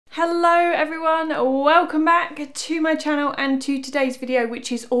Hello everyone, welcome back to my channel and to today's video, which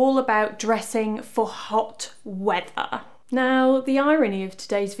is all about dressing for hot weather. Now, the irony of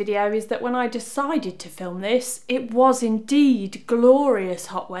today's video is that when I decided to film this, it was indeed glorious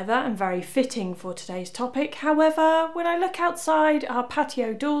hot weather and very fitting for today's topic. However, when I look outside our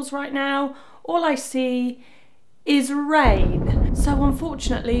patio doors right now, all I see is rain. So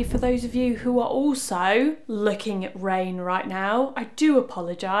unfortunately, for those of you who are also looking at rain right now, I do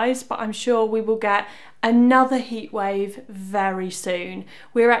apologise, but I'm sure we will get another heat wave very soon.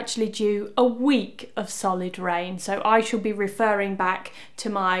 We're actually due a week of solid rain, so I shall be referring back to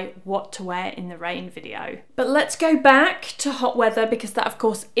my what to wear in the rain video. But let's go back to hot weather, because that of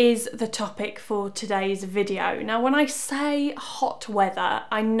course is the topic for today's video. Now, when I say hot weather,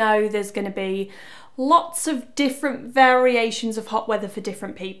 I know there's going to be lots of different variations of hot weather for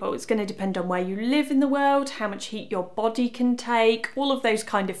different people. It's going to depend on where you live in the world, how much heat your body can take, all of those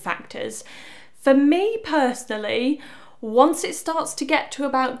kind of factors. For me personally, once it starts to get to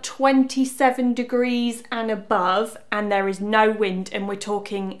about 27 degrees and above, and there is no wind, and we're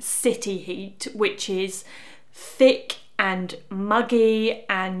talking city heat, which is thick and muggy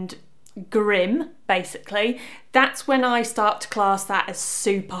and grim, basically, that's when I start to class that as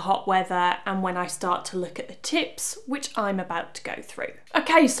super hot weather, and when I start to look at the tips, which I'm about to go through.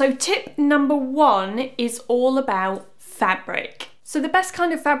 Okay, so tip number one is all about fabric. So the best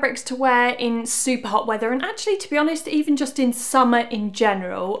kind of fabrics to wear in super hot weather, and actually to be honest, even just in summer in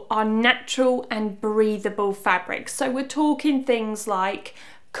general, are natural and breathable fabrics. So we're talking things like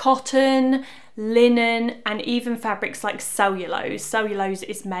cotton, linen, and even fabrics like cellulose. Cellulose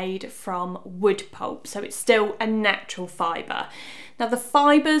is made from wood pulp, so it's still a natural fibre. Now, the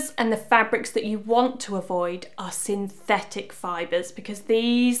fibres and the fabrics that you want to avoid are synthetic fibres, because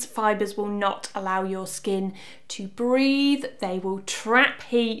these fibres will not allow your skin to breathe, they will trap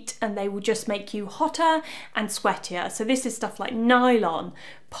heat, and they will just make you hotter and sweatier. So this is stuff like nylon,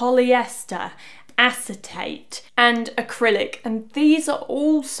 polyester, acetate and acrylic, and these are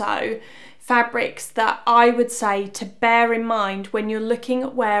also fabrics that I would say to bear in mind when you're looking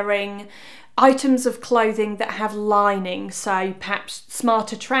at wearing items of clothing that have lining. So perhaps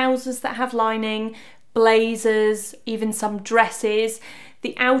smarter trousers that have lining, blazers, even some dresses.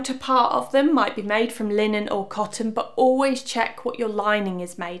 The outer part of them might be made from linen or cotton, but always check what your lining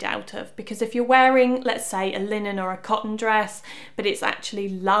is made out of, because if you're wearing, let's say, a linen or a cotton dress, but it's actually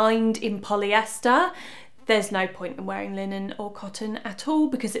lined in polyester, there's no point in wearing linen or cotton at all,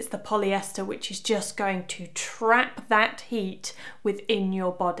 because it's the polyester which is just going to trap that heat within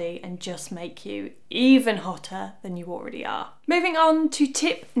your body and just make you even hotter than you already are. Moving on to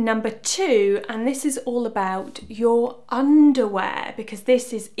tip number two, and this is all about your underwear, because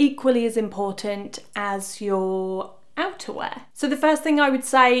this is equally as important as your outerwear. So the first thing I would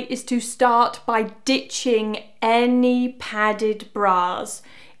say is to start by ditching any padded bras.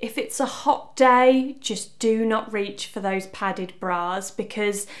 If it's a hot day, just do not reach for those padded bras,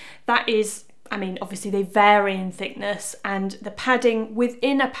 because that is, I mean, obviously they vary in thickness, and the padding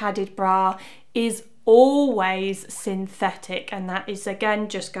within a padded bra is always synthetic, and that is again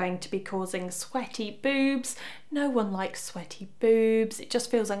just going to be causing sweaty boobs. No one likes sweaty boobs. It just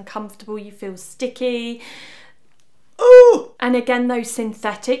feels uncomfortable, you feel sticky. Ooh! And again, those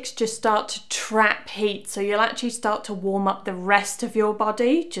synthetics just start to trap heat, so you'll actually start to warm up the rest of your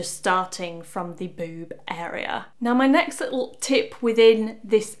body, just starting from the boob area. Now, my next little tip within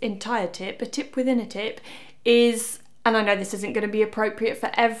this entire tip, a tip within a tip, is, and I know this isn't going to be appropriate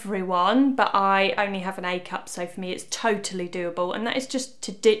for everyone, but I only have an A cup, so for me it's totally doable, and that is just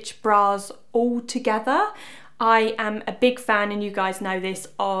to ditch bras altogether. I am a big fan, and you guys know this,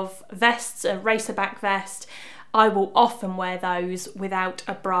 of vests, a racerback vest. I will often wear those without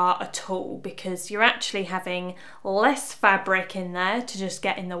a bra at all, because you're actually having less fabric in there to just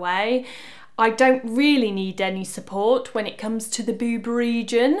get in the way. I don't really need any support when it comes to the boob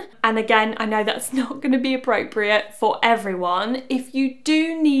region. And again, I know that's not going to be appropriate for everyone. If you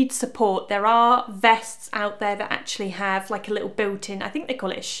do need support, there are vests out there that actually have like a little built-in, I think they call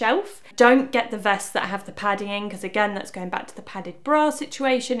it a shelf. Don't get the vests that have the padding in, because again, that's going back to the padded bra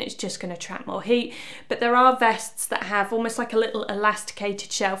situation. It's just going to trap more heat. But there are vests that have almost like a little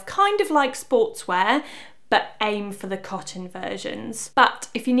elasticated shelf, kind of like sportswear, but aim for the cotton versions. But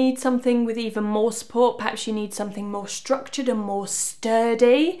if you need something with even more support, perhaps you need something more structured and more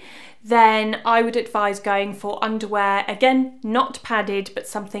sturdy, then I would advise going for underwear, again, not padded, but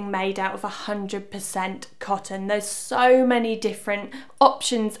something made out of 100% cotton. There's so many different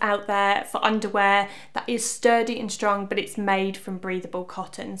options out there for underwear that is sturdy and strong, but it's made from breathable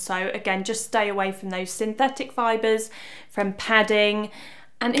cotton. So again, just stay away from those synthetic fibres, from padding,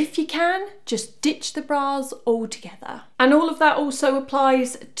 And if you can, just ditch the bras altogether. And all of that also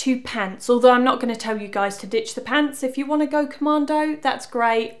applies to pants, although I'm not going to tell you guys to ditch the pants. If you want to go commando, that's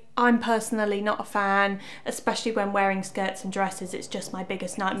great. I'm personally not a fan, especially when wearing skirts and dresses. It's just my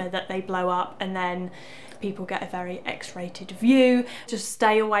biggest nightmare that they blow up and then people get a very X-rated view. Just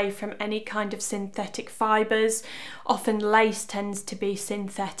stay away from any kind of synthetic fibres. Often lace tends to be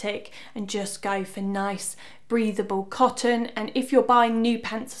synthetic, and just go for nice breathable cotton. And if you're buying new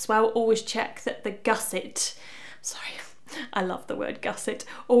pants as well, always check that the gusset, sorry, I love the word gusset.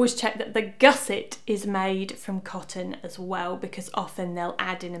 Always check that the gusset is made from cotton as well, because often they'll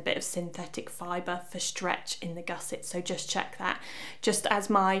add in a bit of synthetic fibre for stretch in the gusset. So just check that. Just as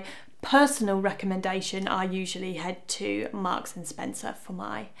my personal recommendation, I usually head to Marks and Spencer for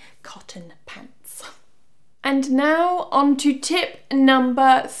my cotton pants. And now on to tip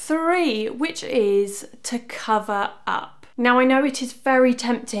number 3, which is to cover up. Now I know it is very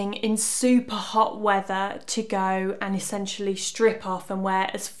tempting in super hot weather to go and essentially strip off and wear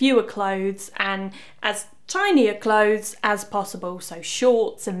as fewer clothes and as tinier clothes as possible, so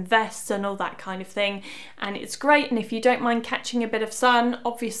shorts and vests and all that kind of thing, and it's great. And if you don't mind catching a bit of sun,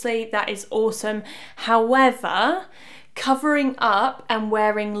 obviously that is awesome. However, covering up and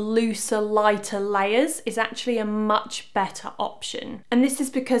wearing looser, lighter layers is actually a much better option. And this is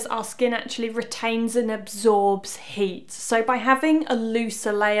because our skin actually retains and absorbs heat. So by having a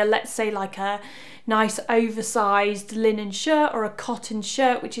looser layer, let's say like a nice oversized linen shirt or a cotton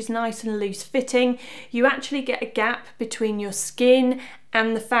shirt, which is nice and loose fitting, you actually get a gap between your skin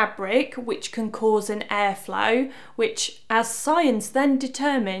and the fabric, which can cause an airflow, which, as science then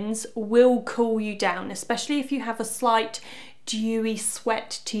determines, will cool you down, especially if you have a slight dewy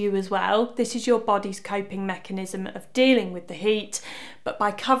sweat to you as well. This is your body's coping mechanism of dealing with the heat, but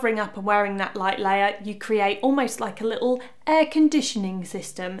by covering up and wearing that light layer, you create almost like a little air conditioning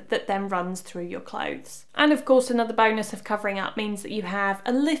system that then runs through your clothes. And of course, another bonus of covering up means that you have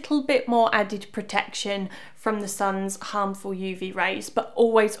a little bit more added protection from the sun's harmful UV rays, but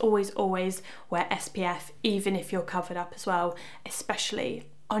always, always, always wear SPF, even if you're covered up as well, especially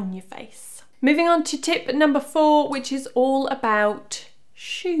on your face. Moving on to tip number 4, which is all about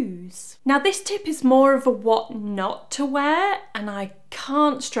shoes. Now this tip is more of a what not to wear, and I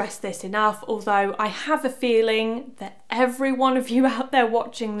can't stress this enough, although I have a feeling that every one of you out there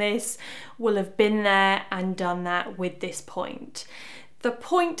watching this will have been there and done that with this point. The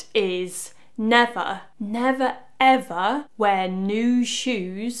point is never, never, ever wear new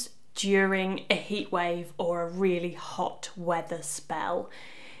shoes during a heat wave or a really hot weather spell.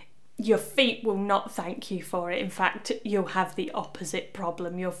 Your feet will not thank you for it. In fact, you'll have the opposite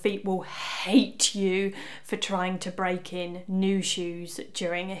problem. Your feet will hate you for trying to break in new shoes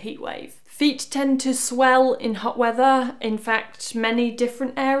during a heat wave. Feet tend to swell in hot weather. In fact, many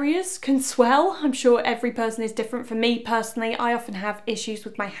different areas can swell. I'm sure every person is different. For me personally, I often have issues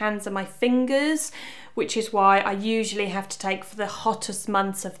with my hands and my fingers, which is why I usually have to take, for the hottest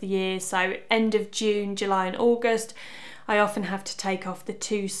months of the year, so end of June, July and August, I often have to take off the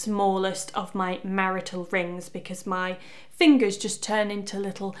 2 smallest of my marital rings, because my fingers just turn into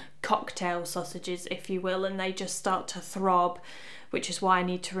little cocktail sausages, if you will, and they just start to throb, which is why I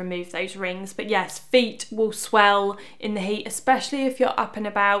need to remove those rings. But yes, feet will swell in the heat, especially if you're up and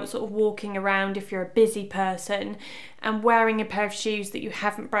about, sort of walking around, if you're a busy person, and wearing a pair of shoes that you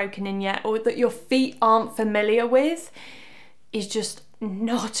haven't broken in yet, or that your feet aren't familiar with, is just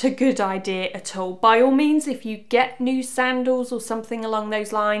not a good idea at all. By all means, if you get new sandals or something along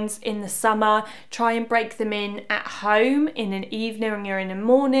those lines in the summer, try and break them in at home in an evening or in a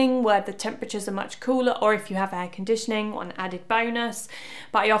morning where the temperatures are much cooler, or if you have air conditioning, one added bonus.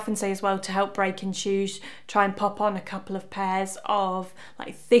 But I often say as well, to help break in shoes, try and pop on a couple of pairs of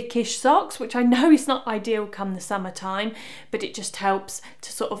like thickish socks, which I know is not ideal come the summertime, but it just helps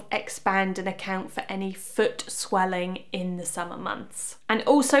to sort of expand and account for any foot swelling in the summer months. And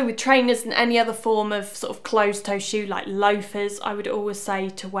also with trainers and any other form of sort of closed-toe shoe like loafers, I would always say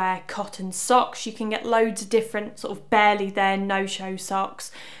to wear cotton socks. You can get loads of different sort of barely there, no-show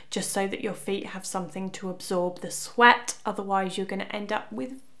socks, just so that your feet have something to absorb the sweat. Otherwise you're going to end up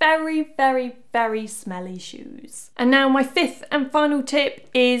with very, very, very smelly shoes. And now my 5th and final tip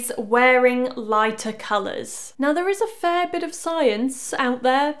is wearing lighter colours. Now there is a fair bit of science out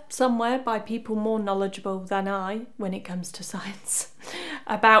there somewhere by people more knowledgeable than I when it comes to science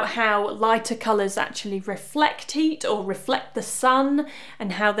about how lighter colours actually reflect heat or reflect the sun,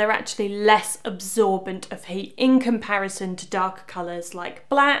 and how they're actually less absorbent of heat in comparison to darker colours like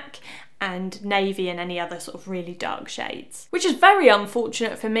black and navy and any other sort of really dark shades. Which is very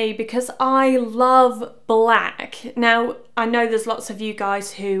unfortunate for me, because I love black. Now, I know there's lots of you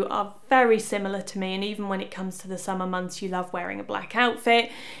guys who are very similar to me, and even when it comes to the summer months you love wearing a black outfit,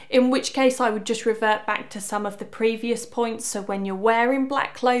 in which case I would just revert back to some of the previous points. So when you're wearing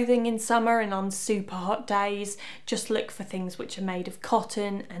black clothing in summer and on super hot days, just look for things which are made of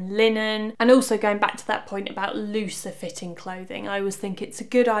cotton and linen. And also going back to that point about looser fitting clothing, I always think it's a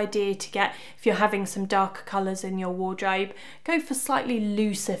good idea to get, if you're having some darker colours in your wardrobe, go for slightly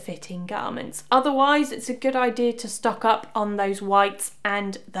looser fitting garments. Otherwise it's a good idea to stock up on those whites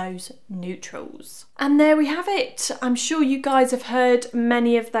and those neutrals. And there we have it. I'm sure you guys have heard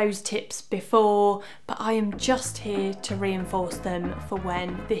many of those tips before, but I am just here to reinforce them for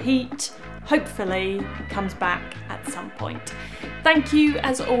when the heat hopefully comes back at some point. Thank you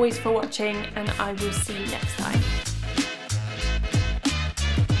as always for watching, and I will see you next time.